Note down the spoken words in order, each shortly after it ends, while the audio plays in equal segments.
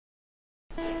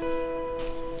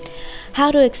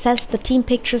How to access the team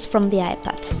pictures from the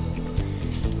iPad.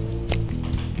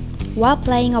 While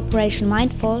playing Operation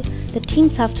Mindfall, the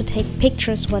teams have to take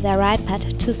pictures with their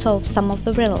iPad to solve some of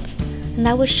the riddles, and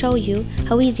I will show you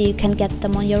how easy you can get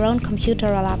them on your own computer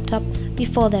or laptop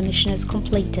before their mission is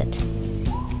completed.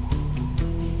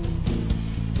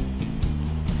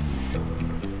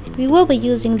 We will be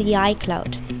using the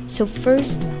iCloud, so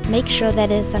first make sure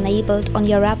that it is enabled on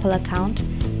your Apple account,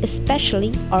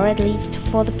 especially or at least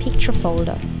for the picture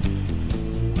folder.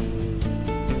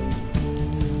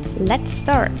 Let's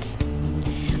start.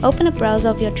 Open a browser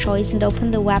of your choice and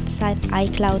open the website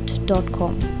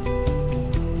iCloud.com.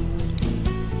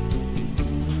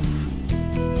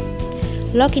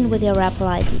 Log in with your Apple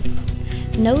ID.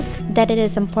 Note that it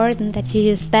is important that you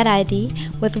use that ID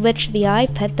with which the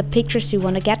iPad the pictures you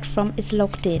want to get from is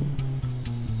logged in.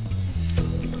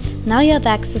 Now you have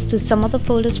access to some of the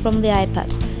folders from the iPad.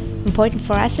 Important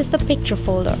for us is the picture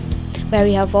folder, where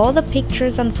you have all the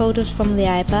pictures and photos from the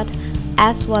iPad,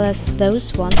 as well as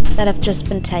those ones that have just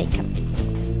been taken.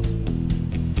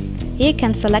 Here you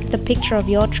can select the picture of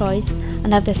your choice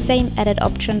and have the same edit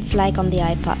options like on the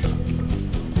iPad.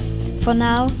 For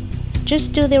now,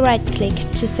 just do the right click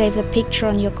to save the picture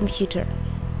on your computer.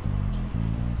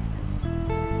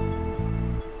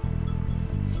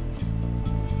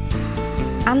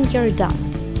 And you're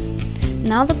done.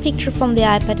 Now the picture from the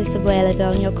iPad is available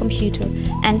on your computer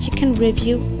and you can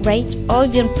review, rate or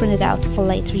even print it out for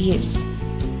later use.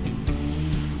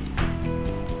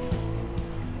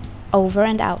 Over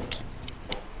and out.